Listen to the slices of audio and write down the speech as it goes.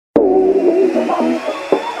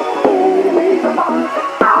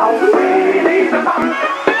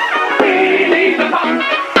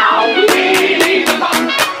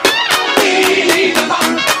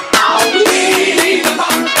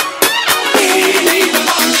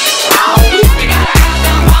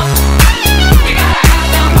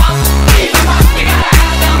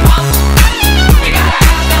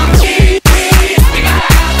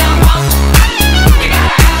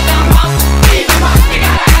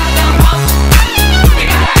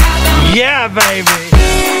baby.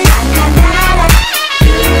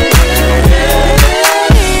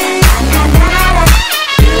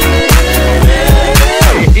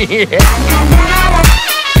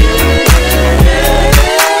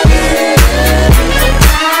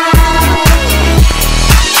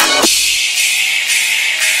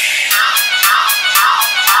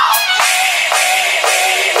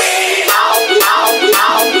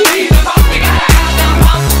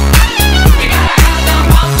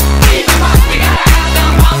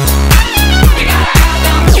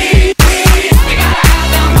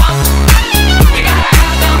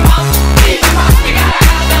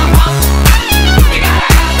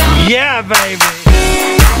 Yeah, baby.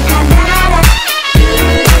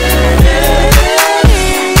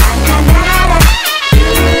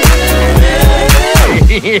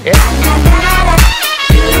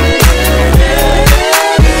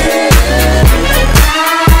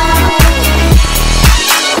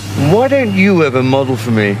 Why don't you ever model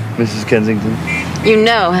for me, Mrs. Kensington? You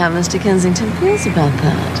know how Mr. Kensington feels about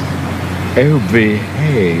that. Oh,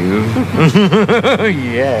 behave.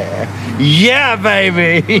 Yeah. Yeah,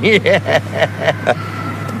 baby. Yeah.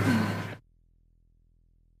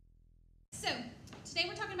 So, today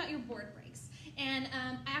we're talking about your board breaks. And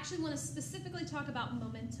I actually want to specifically talk about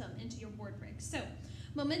momentum into your board breaks. So,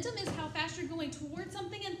 momentum is how fast you're going towards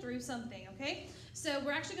something and through something, okay? So,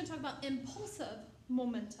 we're actually going to talk about impulsive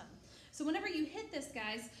momentum. So whenever you hit this,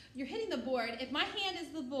 guys, you're hitting the board. If my hand is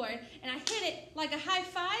the board and I hit it like a high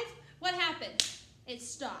five, what happened? It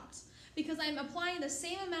stopped because I'm applying the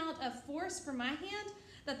same amount of force for my hand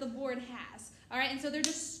that the board has. All right, and so they're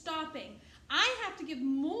just stopping. I have to give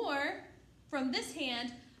more from this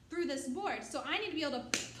hand through this board. So I need to be able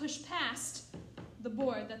to push past the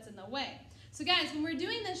board that's in the way. So guys, when we're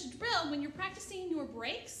doing this drill, when you're practicing your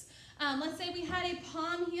breaks, let's say we had a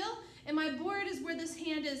palm heel and my board is where this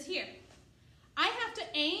hand is here. I have to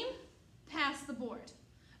aim past the board.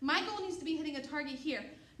 My goal needs to be hitting a target here,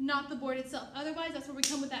 not the board itself. Otherwise, that's where we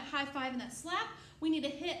come with that high five and that slap. We need to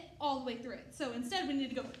hit all the way through it. So instead, we need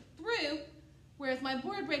to go through, whereas my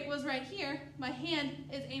board break was right here, my hand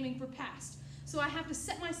is aiming for past. So I have to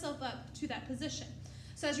set myself up to that position.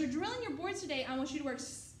 So as you're drilling your boards today, I want you to work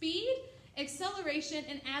speed, acceleration,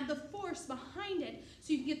 and add the force behind it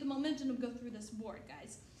so you can get the momentum to go through this board,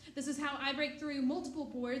 guys. This is how I break through multiple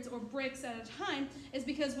boards or bricks at a time, is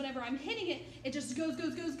because whenever I'm hitting it, it just goes,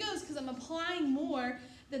 because I'm applying more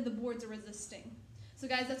than the boards are resisting. So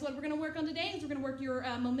guys, that's what we're going to work on today, is we're going to work your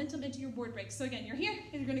momentum into your board breaks. So again, you're here,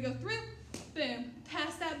 and you're going to go through, boom,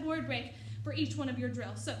 past that board break for each one of your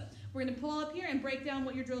drills. So we're going to pull up here and break down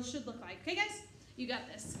what your drills should look like. Okay, guys? You got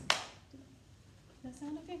this. Does that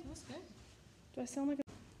sound okay? That's good. Do I sound like a...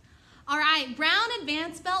 All right, brown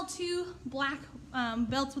advanced belt to black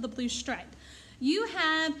belts with a blue stripe. You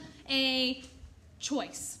have a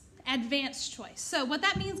choice, advanced choice. So what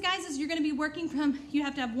that means, guys, is you're going to be working from, you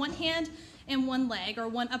have to have one hand and one leg, or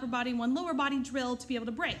one upper body, one lower body drill to be able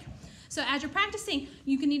to break. So as you're practicing,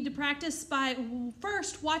 you can need to practice by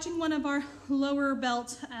first watching one of our lower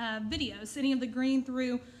belt videos, any of the green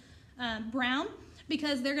through brown,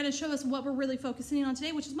 because they're going to show us what we're really focusing on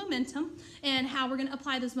today, which is momentum, and how we're going to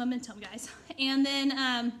apply this momentum, guys. And then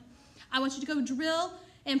I want you to go drill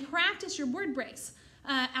and practice your board breaks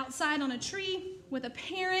outside on a tree with a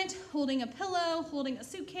parent, holding a pillow, holding a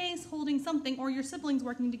suitcase, holding something, or your siblings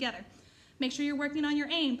working together. Make sure you're working on your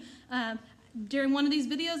aim. During one of these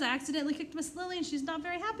videos, I accidentally kicked Miss Lily, and she's not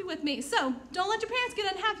very happy with me. So don't let your parents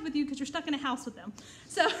get unhappy with you because you're stuck in a house with them.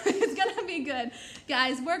 So it's going to be good.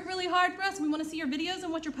 Guys, work really hard for us. We want to see your videos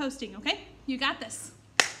and what you're posting, okay? You got this.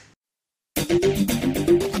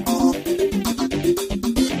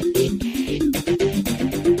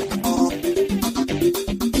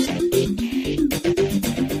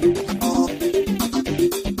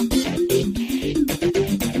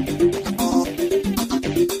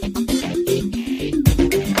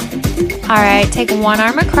 All right, take one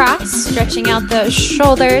arm across, stretching out the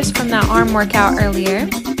shoulders from that arm workout earlier.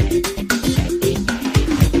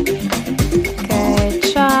 Good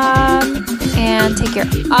job. And take your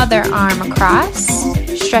other arm across,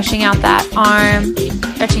 stretching out that arm,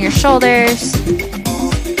 stretching your shoulders.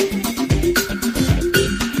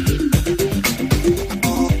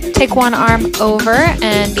 Take one arm over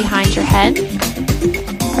and behind your head,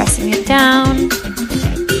 pressing it down.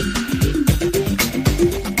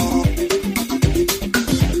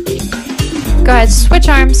 Go ahead, switch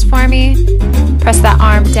arms for me. Press that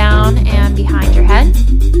arm down and behind your head.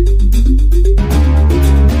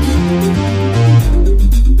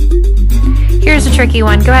 Here's a tricky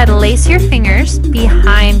one. Go ahead, lace your fingers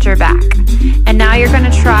behind your back. And now you're going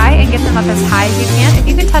to try and get them up as high as you can. If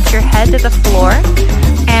you can touch your head to the floor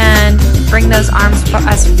and bring those arms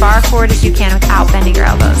as far forward as you can without bending your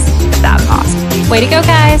elbows. That's awesome. Way to go,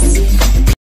 guys.